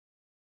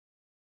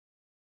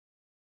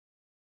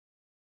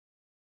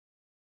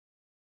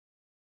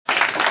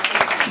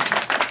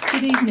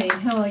Good evening,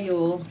 how are you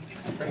all?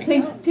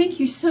 Thank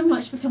you so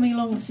much for coming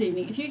along this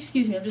evening. If you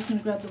excuse me, I'm just going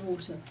to grab the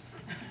water.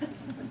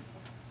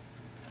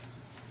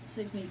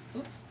 Save me,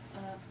 oops,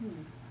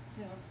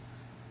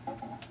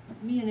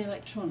 me and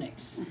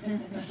electronics.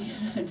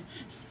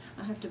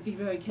 I have to be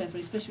very careful,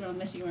 especially when I'm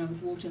messing around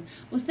with water.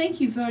 Well,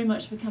 thank you very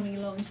much for coming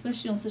along,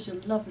 especially on such a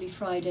lovely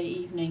Friday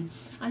evening.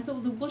 I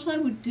thought that what I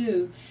would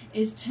do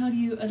is tell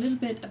you a little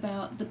bit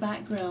about the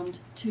background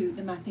to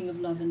the mapping of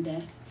love and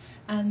death,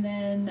 and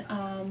then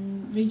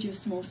read you a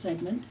small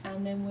segment,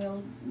 and then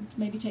we'll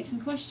maybe take some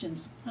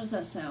questions. How does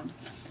that sound?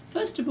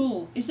 First of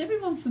all, is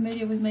everyone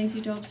familiar with Maisie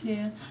Dobbs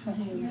here? I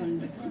think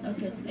everyone.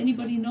 Okay.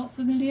 Anybody not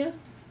familiar?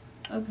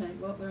 Okay,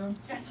 well, we're on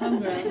home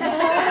ground.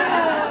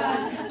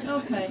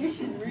 Okay,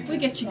 we'll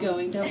get you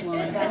going, don't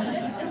worry.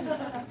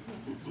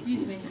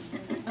 Excuse me.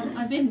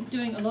 I've been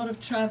doing a lot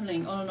of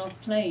travelling on and off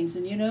planes,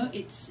 and you know,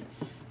 it's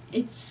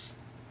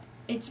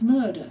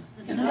murder.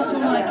 That's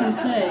all I can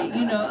say.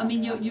 You know, I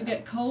mean, you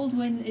get cold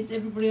when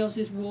everybody else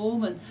is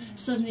warm, and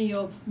suddenly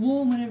you're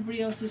warm when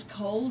everybody else is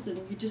cold, and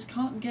you just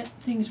can't get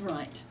things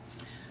right.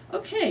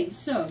 Okay,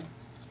 so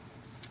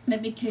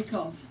let me kick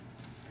off.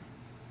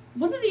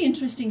 One of the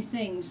interesting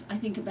things I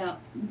think about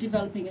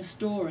developing a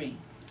story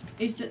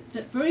is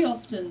that very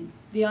often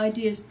the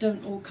ideas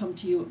don't all come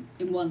to you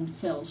in one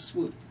fell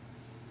swoop.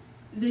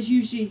 There's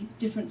usually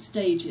different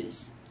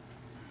stages.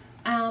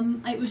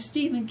 It was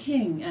Stephen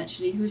King,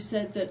 actually, who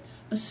said that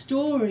a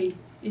story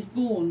is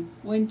born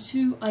when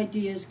two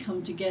ideas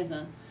come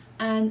together.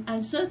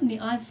 And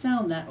certainly I've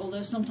found that,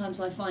 although sometimes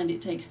I find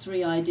it takes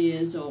 3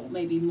 ideas or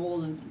maybe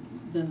more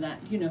than that,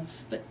 you know.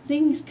 But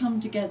things come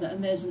together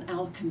and there's an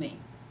alchemy.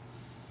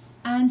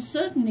 And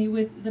certainly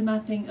with the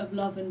mapping of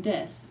love and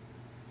death,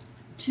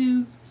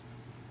 2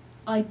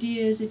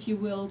 ideas, if you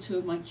will, 2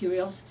 of my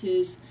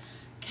curiosities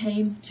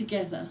came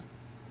together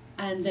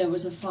and there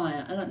was a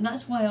fire. And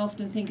that's why I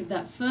often think of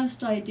that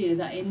first idea,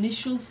 that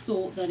initial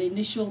thought, that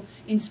initial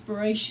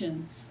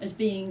inspiration as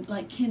being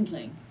like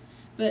kindling.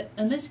 But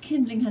unless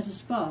kindling has a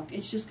spark,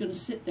 it's just going to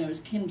sit there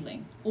as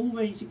kindling, all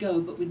ready to go,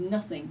 but with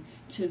nothing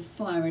to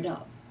fire it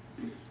up.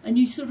 And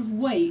you sort of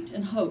wait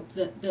and hope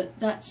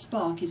that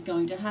spark is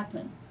going to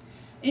happen.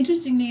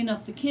 Interestingly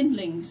enough, the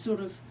kindling sort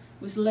of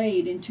was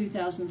laid in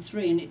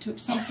 2003, and it took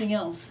something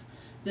else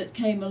that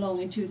came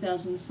along in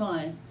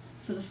 2005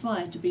 for the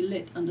fire to be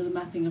lit under the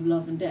mapping of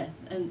love and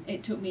death, and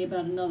it took me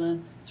about another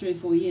 3 or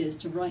 4 years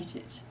to write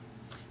it.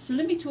 So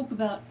let me talk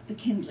about the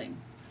kindling.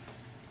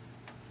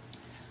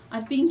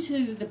 I've been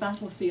to the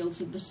battlefields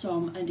of the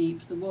Somme and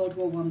Ypres, the World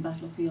War I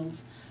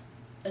battlefields,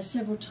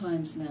 several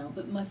times now,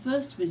 but my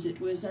first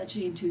visit was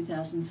actually in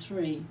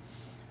 2003,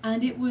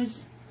 and it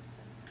was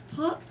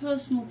part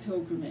personal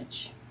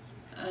pilgrimage,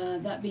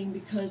 that being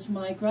because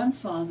my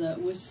grandfather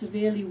was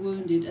severely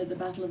wounded at the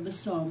Battle of the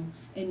Somme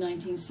in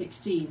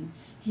 1916.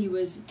 He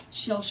was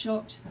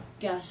shell-shocked,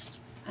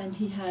 gassed, and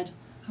he had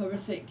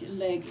horrific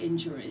leg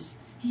injuries.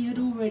 He had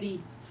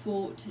already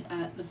fought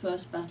at the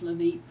first Battle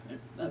of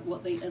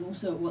Ypres, and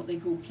also at what they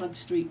call Plug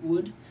Street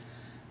Wood,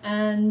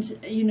 and,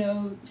 you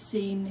know,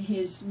 seen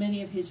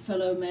many of his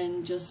fellow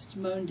men just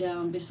mown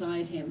down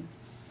beside him.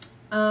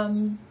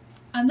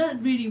 And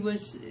that really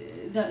was,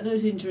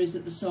 those injuries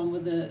at the Somme were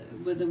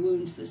the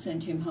wounds that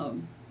sent him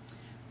home.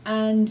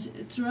 And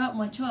throughout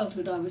my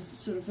childhood I was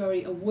sort of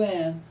very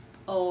aware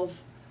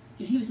of,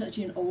 you know, he was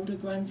actually an older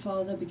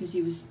grandfather because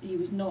he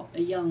was not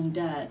a young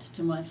dad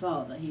to my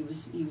father. He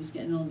was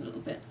getting on a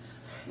little bit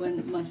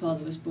when my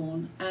father was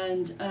born.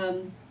 And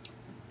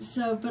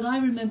but I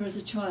remember as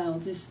a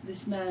child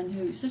this man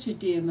who, such a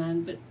dear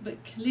man,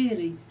 but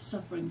clearly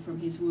suffering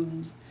from his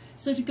wounds.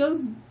 So to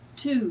go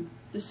to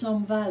the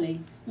Somme Valley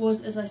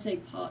was, as I say,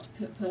 part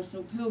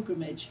personal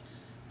pilgrimage.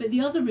 But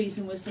the other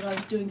reason was that I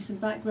was doing some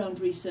background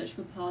research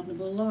for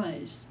Pardonable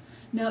Lies.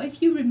 Now,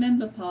 if you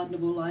remember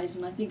Pardonable Lies,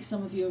 and I think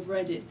some of you have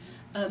read it,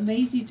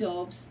 Maisie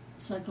Dobbs,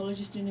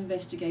 psychologist and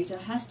investigator,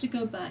 has to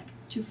go back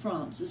to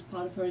France as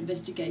part of her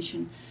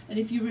investigation. And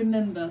if you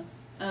remember,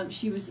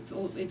 she was,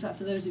 or in fact,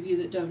 for those of you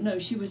that don't know,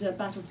 she was a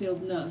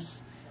battlefield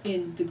nurse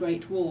in the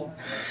Great War.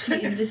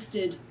 She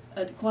enlisted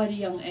at quite a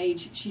young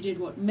age. She did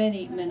what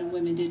many men and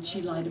women did.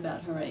 She lied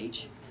about her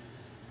age.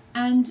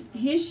 And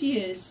here she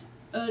is,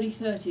 early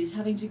 30s,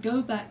 having to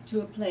go back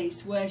to a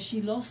place where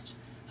she lost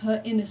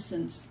her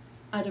innocence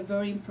at a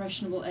very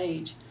impressionable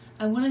age.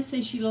 And when I say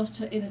she lost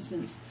her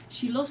innocence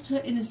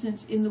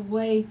in the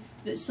way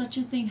that such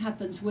a thing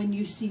happens when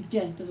you see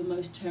death of a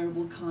most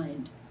terrible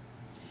kind.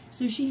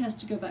 So she has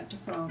to go back to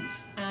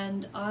France,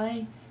 and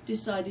I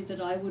decided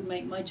that I would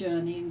make my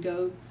journey and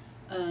go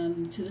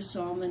to the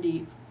Somme and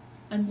Ypres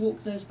and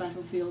walk those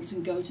battlefields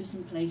and go to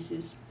some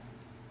places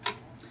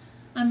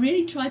and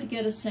really try to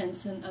get a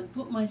sense and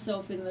put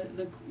myself in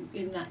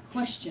that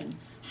question: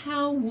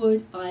 how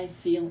would I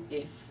feel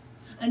if?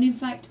 And in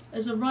fact,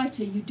 as a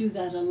writer, you do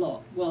that a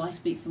lot. Well, I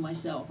speak for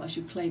myself, I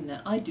should claim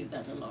that. I do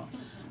that a lot.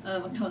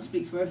 I can't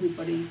speak for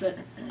everybody, but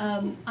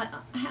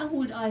how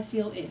would I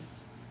feel if?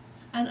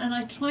 and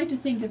I try to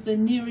think of the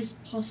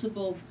nearest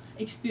possible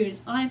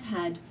experience I've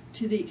had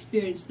to the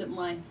experience that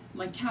my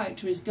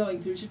character is going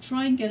through, to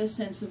try and get a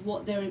sense of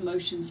what their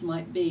emotions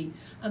might be.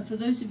 And for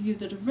those of you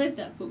that have read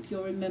that book,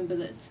 you'll remember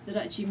that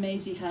actually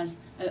Maisie has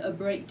a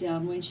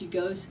breakdown when she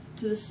goes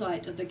to the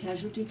site of the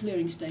casualty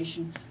clearing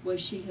station where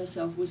she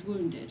herself was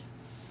wounded.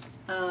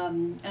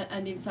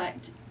 And in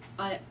fact,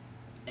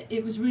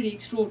 it was really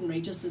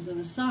extraordinary, just as an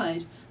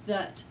aside,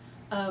 that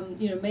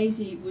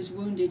Maisie was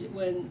wounded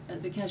when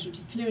the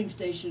casualty clearing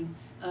station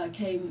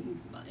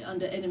came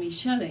under enemy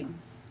shelling,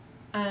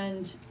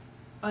 and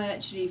I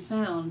actually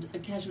found a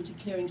casualty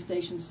clearing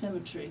station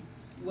cemetery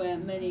where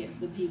many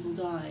of the people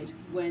died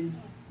when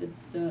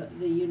the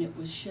unit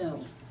was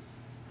shelled.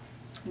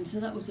 And so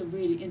that was a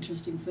really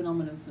interesting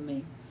phenomenon for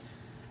me.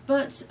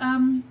 But,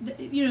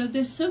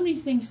 there's so many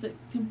things that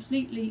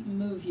completely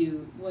move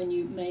you when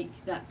you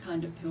make that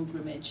kind of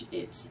pilgrimage.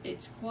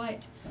 It's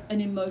quite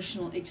an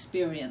emotional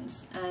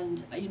experience.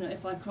 And,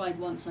 if I cried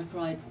once, I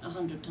cried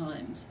 100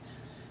 times.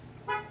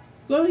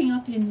 Growing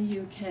up in the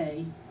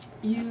UK,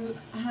 you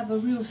have a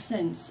real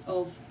sense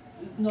of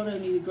not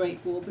only the Great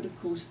War, but of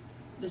course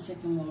the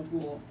Second World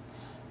War,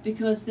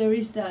 because there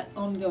is that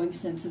ongoing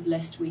sense of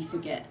lest we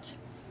forget.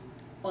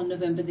 On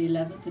November the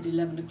 11th at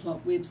 11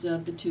 o'clock we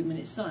observe the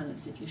 2-minute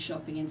silence. If you're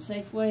shopping in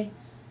Safeway,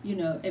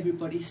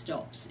 everybody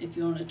stops. If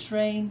you're on a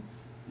train,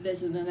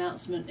 there's an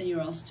announcement and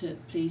you're asked to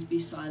please be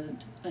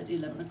silent at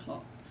 11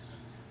 o'clock.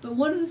 But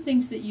one of the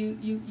things that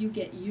you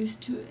get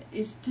used to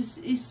is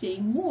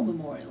seeing war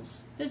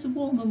memorials. There's a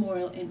war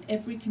memorial in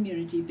every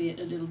community, be it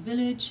a little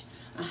village,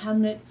 a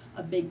hamlet,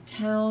 a big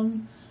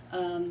town,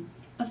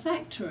 a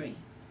factory,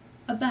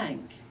 a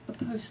bank, a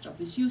post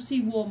office. You'll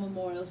see war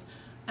memorials,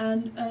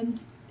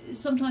 and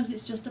sometimes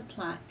it's just a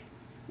plaque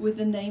with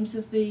the names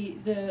of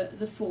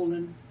the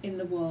fallen in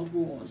the world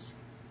wars.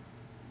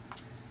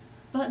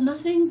 But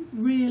nothing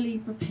really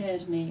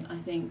prepared me, I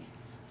think,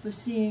 for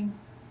seeing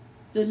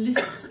the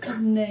lists of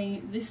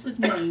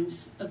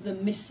names of the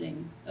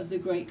missing of the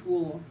Great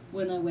War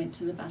when I went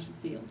to the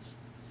battlefields.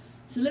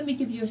 So let me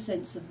give you a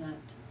sense of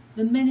that.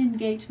 The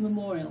Meningate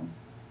Memorial,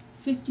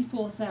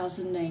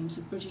 54,000 names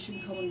of British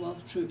and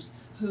Commonwealth troops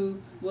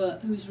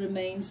whose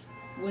remains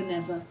were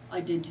never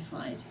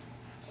identified.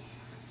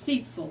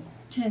 Thiepval,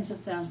 tens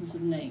of thousands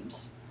of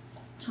names.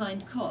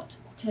 Tyne Cot,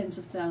 tens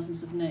of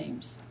thousands of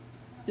names.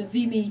 The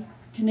Vimy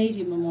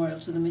Canadian Memorial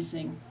to the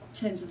missing,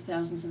 tens of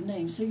thousands of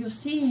names. So you're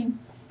seeing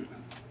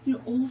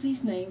all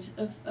these names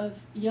of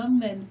young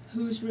men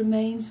whose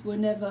remains were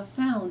never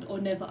found or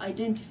never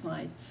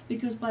identified,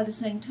 because by the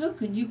same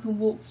token you can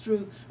walk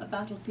through a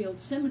battlefield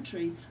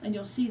cemetery and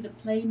you'll see the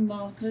plain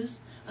markers,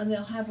 and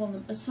they'll have on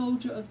them a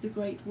soldier of the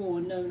Great War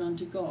known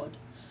unto God,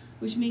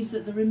 which means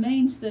that the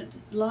remains that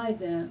lie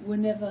there were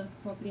never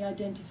properly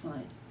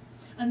identified.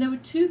 And there were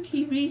two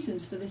key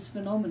reasons for this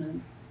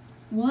phenomenon.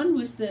 One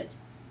was that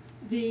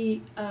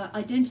the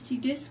identity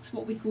discs,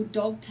 what we call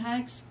dog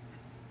tags,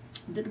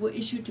 that were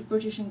issued to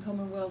British and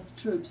Commonwealth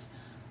troops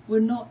were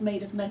not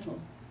made of metal.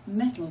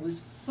 Metal was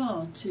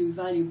far too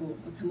valuable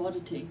a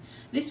commodity.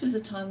 This was a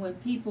time when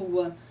people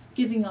were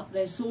giving up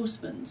their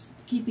saucepans,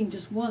 keeping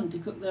just one to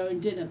cook their own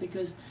dinner,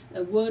 because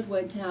a word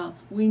went out,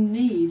 we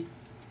need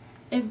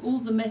all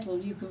the metal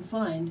you can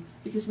find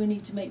because we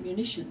need to make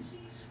munitions.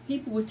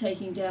 People were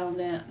taking down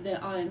their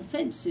iron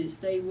fences,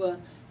 they were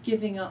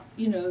giving up,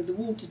 the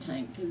water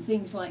tank and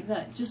things like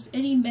that, just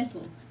any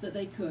metal that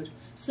they could.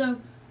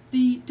 So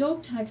the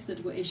dog tags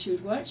that were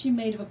issued were actually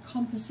made of a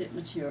composite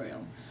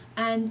material,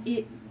 and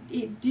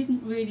it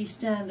didn't really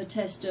stand the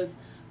test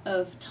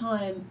of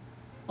time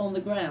on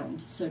the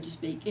ground, so to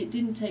speak. It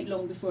didn't take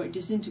long before it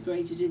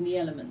disintegrated in the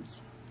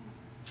elements.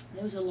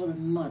 There was a lot of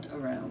mud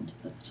around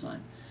at the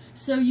time.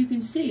 So you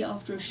can see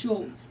after a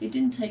short, it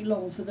didn't take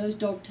long for those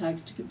dog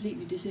tags to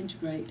completely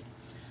disintegrate.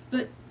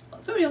 But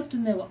very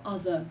often there were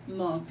other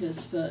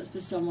markers for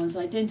someone's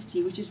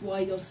identity, which is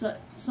why you'll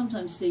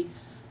sometimes see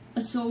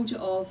a soldier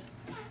of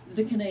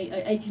a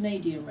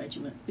Canadian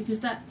regiment, because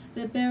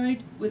they're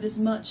buried with as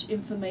much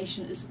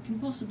information as can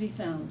possibly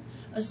found.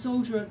 A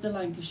soldier of the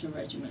Lancashire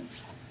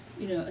regiment,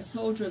 a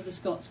soldier of the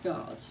Scots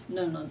Guards,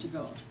 known unto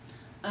God.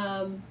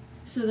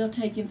 So they'll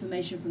take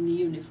information from the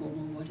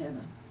uniform or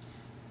whatever.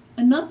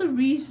 Another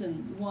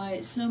reason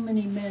why so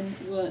many men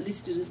were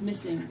listed as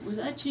missing was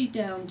actually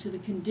down to the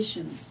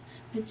conditions,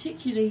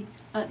 particularly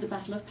at the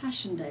Battle of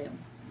Passchendaele.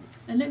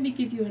 And let me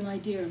give you an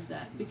idea of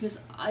that,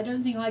 because I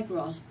don't think I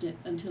grasped it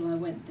until I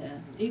went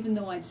there, even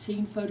though I'd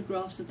seen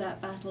photographs of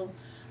that battle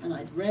and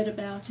I'd read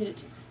about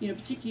it.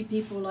 Particularly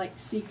people like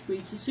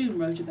Siegfried Sassoon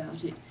wrote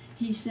about it.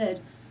 He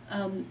said,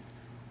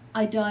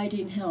 I died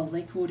in hell,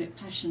 they called it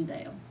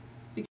Passchendaele.